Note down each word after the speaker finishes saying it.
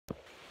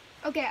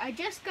Okay, I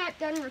just got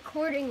done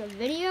recording a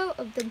video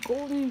of the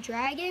golden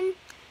dragon.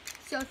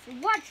 So if you're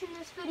watching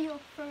this video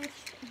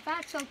first, if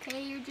that's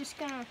okay, you're just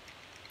gonna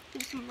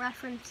give some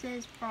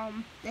references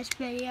from this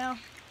video.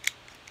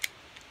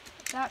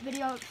 That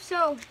video.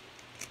 So,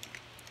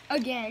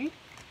 again,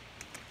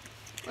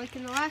 like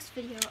in the last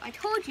video, I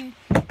told you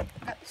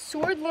that the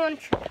sword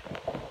launcher,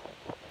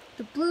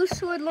 the blue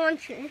sword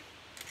launcher,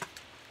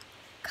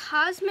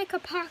 Cosmic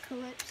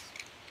Apocalypse,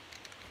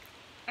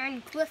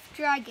 and Glyph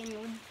Dragon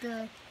with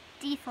the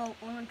default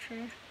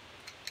launcher.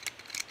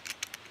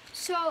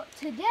 So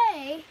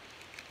today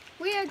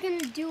we are going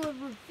to do a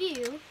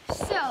review.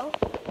 So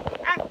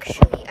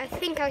actually I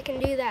think I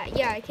can do that.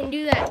 Yeah, I can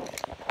do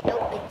that.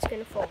 Nope, it's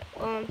gonna fall.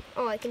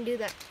 Oh, I can do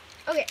that.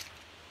 Okay,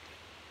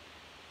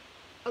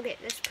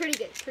 that's pretty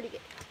good.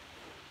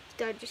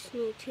 So I just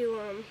need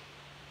to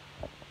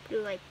do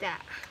like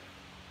that.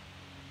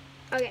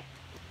 Okay,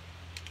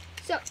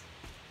 so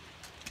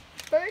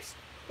first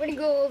we're gonna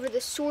go over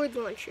the sword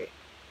launcher.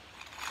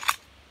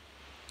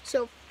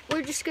 So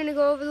we're just gonna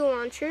go over the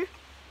launcher.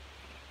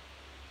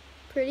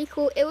 Pretty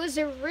cool. It was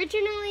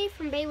originally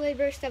from Beyblade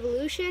Burst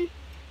Evolution.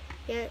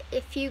 Yeah,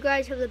 if you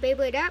guys have the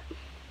Beyblade app,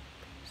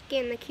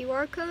 scan the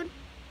QR code.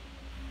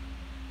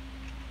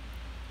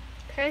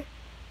 Okay.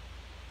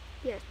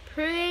 Yes,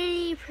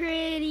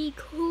 pretty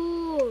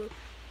cool.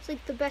 It's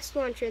like the best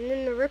launcher. And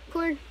then the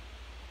ripcord.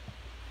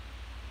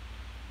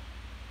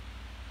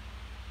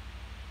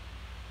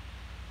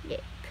 Yeah,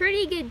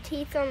 pretty good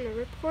teeth on the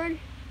ripcord.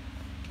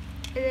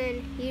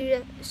 And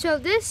then so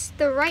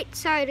the right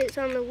side is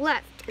on the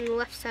left and the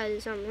left side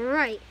is on the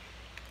right.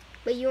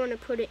 But you want to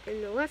put it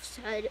in the left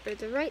side or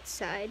the right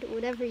side,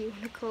 whatever you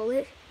want to call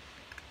it,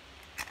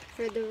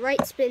 for the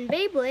right spin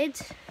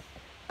Beyblades.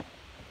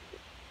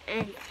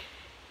 And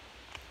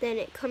then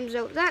it comes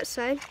out that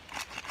side.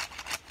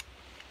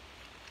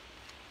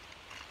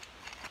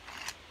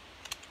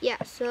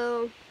 Yeah,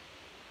 so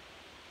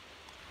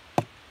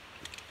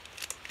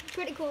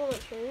pretty cool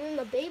launcher. And then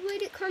the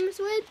Beyblade it comes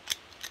with,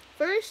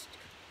 first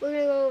we're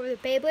going to go over the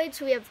Beyblades.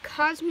 So we have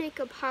Cosmic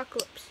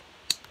Apocalypse.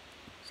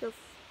 So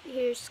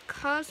here's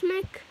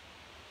Cosmic.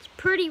 It's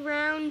pretty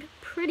round,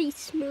 pretty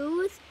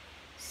smooth.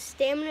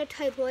 Stamina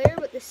type layer,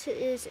 but this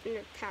is an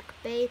attack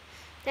bay.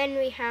 Then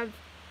we have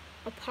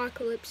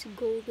Apocalypse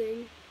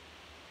Golden.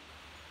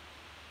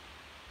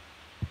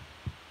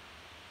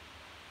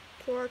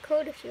 QR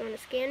code if you want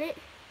to scan it.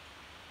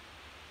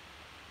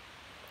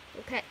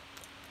 Okay.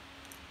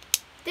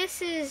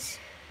 This is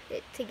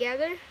it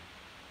together.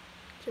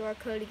 QR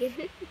code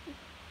again.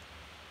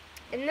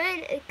 And then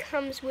it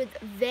comes with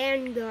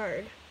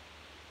Vanguard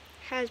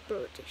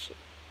Hasbro edition,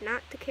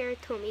 not the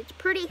Karatomi. It's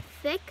pretty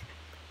thick,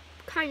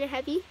 kind of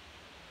heavy.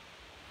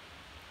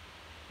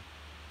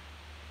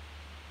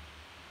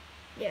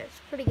 Yeah, it's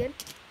pretty good.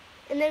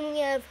 And then we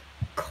have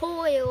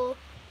Coil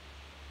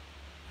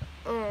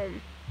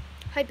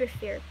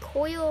Hypersphere.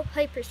 Coil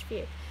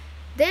Hypersphere.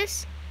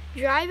 This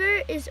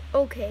driver is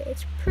okay.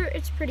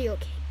 It's pretty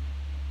okay.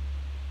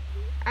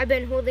 I've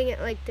been holding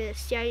it like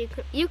this. Yeah,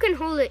 you can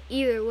hold it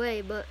either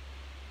way, but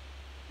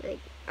like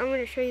I'm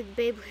gonna show you the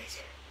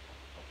Beyblades.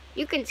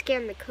 You can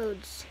scan the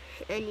codes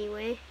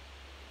anyway.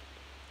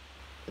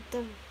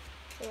 I'll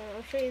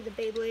show you the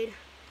Beyblade.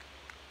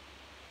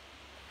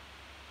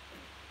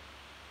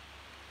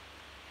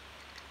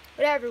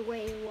 Whatever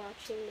way you're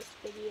watching this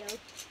video.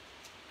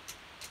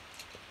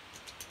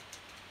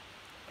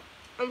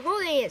 I'm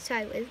holding it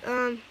sideways.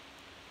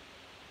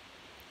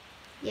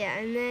 Yeah,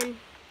 and then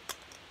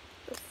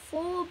the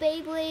full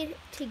Beyblade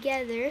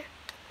together.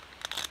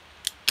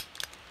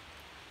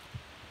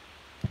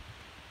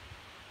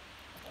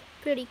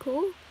 Pretty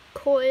cool.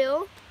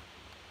 Coil.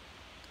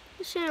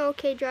 It's an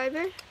okay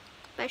driver,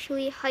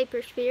 especially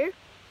Hypersphere.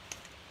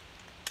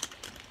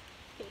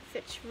 It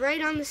fits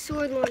right on the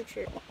sword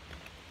launcher.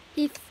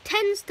 He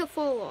tends to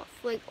fall off,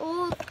 like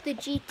all the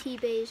GT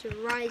bays or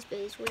Rise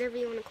bays, whatever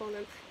you want to call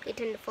them, they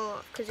tend to fall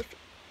off because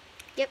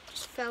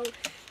just fell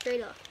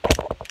straight off.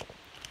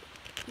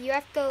 You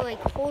have to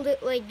like hold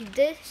it like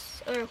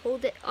this, or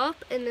hold it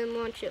up and then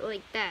launch it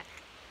like that,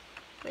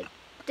 like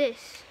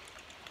this.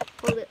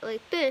 Hold it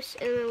like this,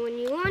 and then when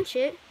you launch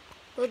it,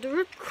 hold the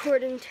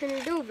ripcord and turn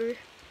it over.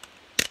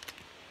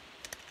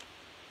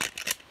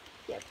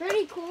 Yeah,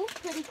 pretty cool.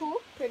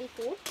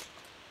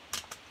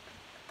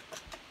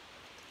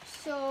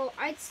 So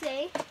I'd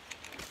say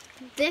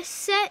this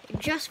set,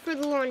 just for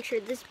the launcher,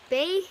 this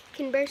bay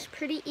can burst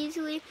pretty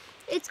easily.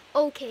 It's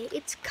okay.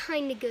 It's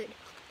kind of good.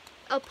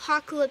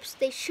 Apocalypse,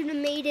 they should have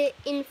made it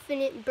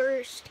infinite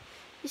burst.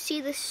 You see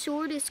the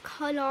sword is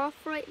cut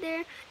off right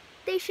there.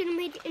 They should have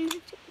made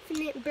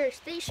infinite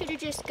burst. They should have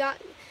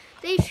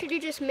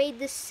just made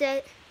this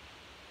set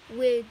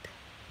with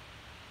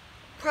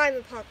Prime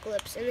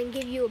Apocalypse and then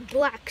give you a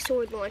black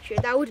sword launcher.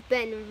 That would have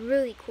been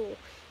really cool.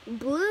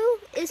 Blue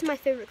is my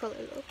favorite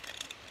color though.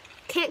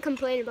 Can't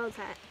complain about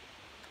that.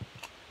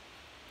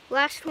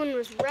 Last one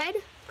was red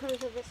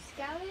because of the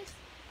Scalius.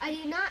 I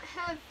do not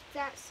have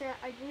that set.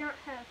 I do not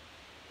have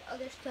the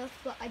other stuff,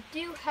 but I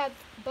do have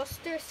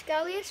Buster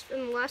Scalius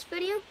from the last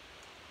video.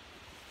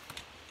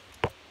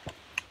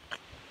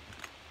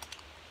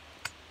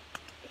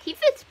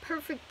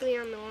 perfectly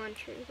on the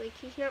launcher. Like,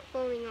 he's not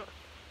falling off.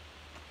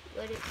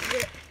 Let it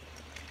rip.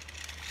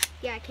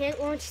 Yeah, I can't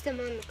launch them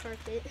on the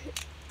carpet.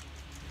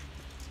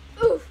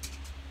 Oof!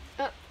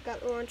 Oh, got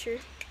the launcher.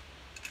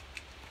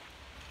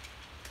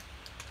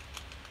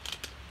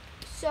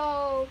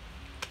 So,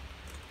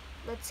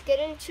 let's get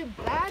into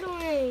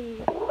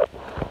battling.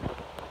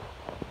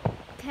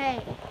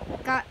 Okay,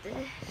 got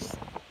this.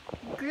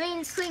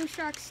 Green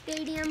Slingshot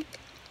Stadium.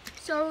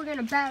 So we're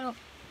gonna battle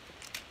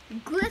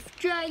Glyph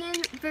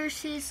Dragon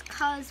versus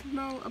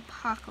Cosmo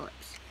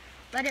Apocalypse.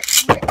 Let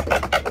it rip.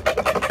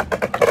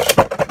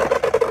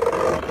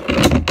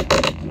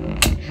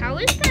 How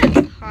is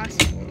that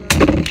possible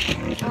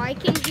though? Oh, I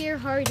can hear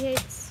hard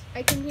hits.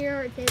 I can hear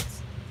hard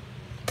hits.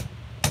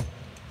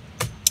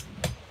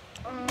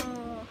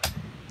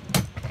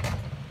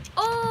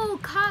 Oh,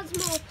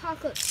 Cosmo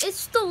Apocalypse.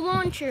 It's the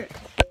launcher.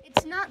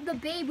 It's not the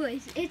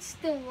Beyblades. It's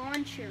the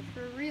launcher,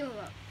 for real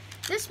though.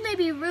 This may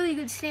be really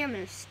good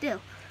stamina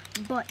still,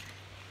 but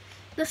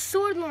the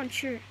sword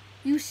launcher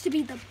used to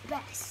be the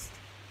best.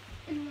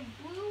 And the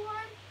blue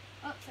one,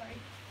 oh sorry.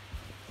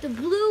 The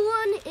blue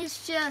one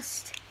is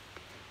just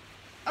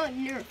a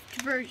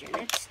nerfed version.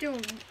 It's still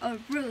a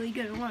really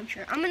good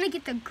launcher. I'm gonna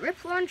get the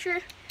grip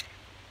launcher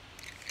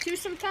too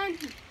sometime.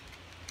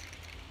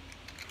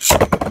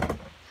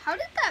 How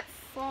did that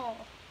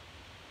fall?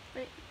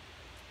 Like,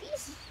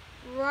 these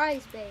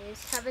rise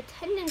bays have a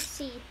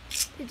tendency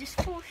to just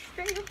fall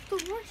straight off the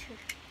launcher.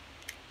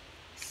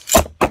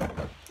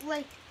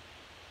 Like,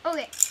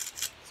 okay,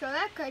 so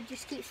that guy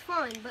just keeps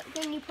falling, but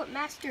then you put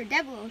Master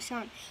Devilos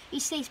on. He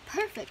stays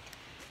perfect,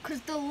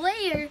 because the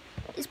layer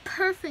is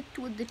perfect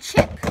with the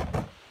chip.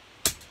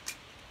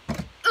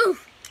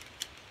 Oof!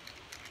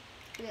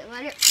 Okay,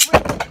 let it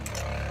rip.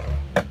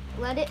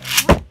 Let it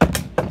rip.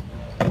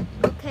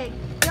 Okay,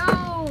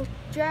 go,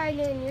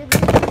 Dragon, you're the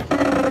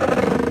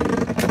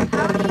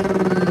How do you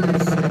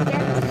lose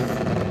against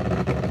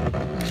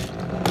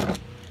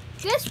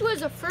this?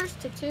 Was a first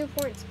to 2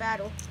 points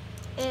battle,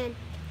 and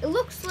it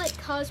looks like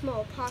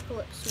Cosmo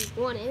Apocalypse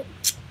won it.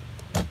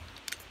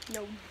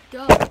 No,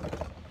 duh.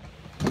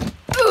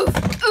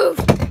 Oof, oof.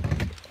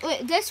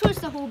 Wait, this was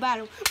the whole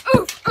battle.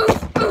 Oof,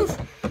 oof, oof,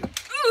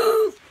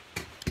 oof.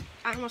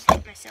 I almost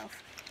hit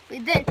myself.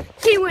 But then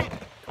he went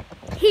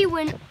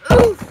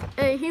oof,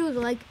 and he was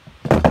like,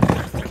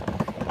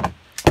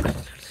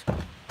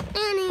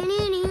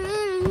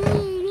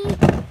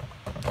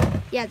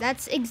 yeah,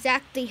 that's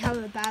exactly how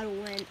the battle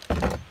went.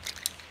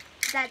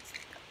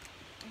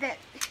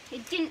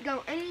 It didn't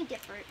go any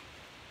different.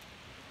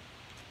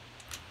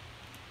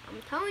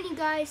 I'm telling you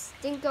guys,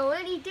 didn't go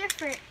any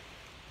different.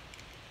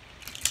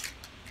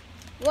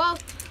 Well,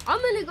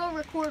 I'm gonna go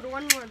record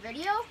one more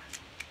video.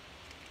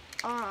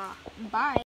 Bye.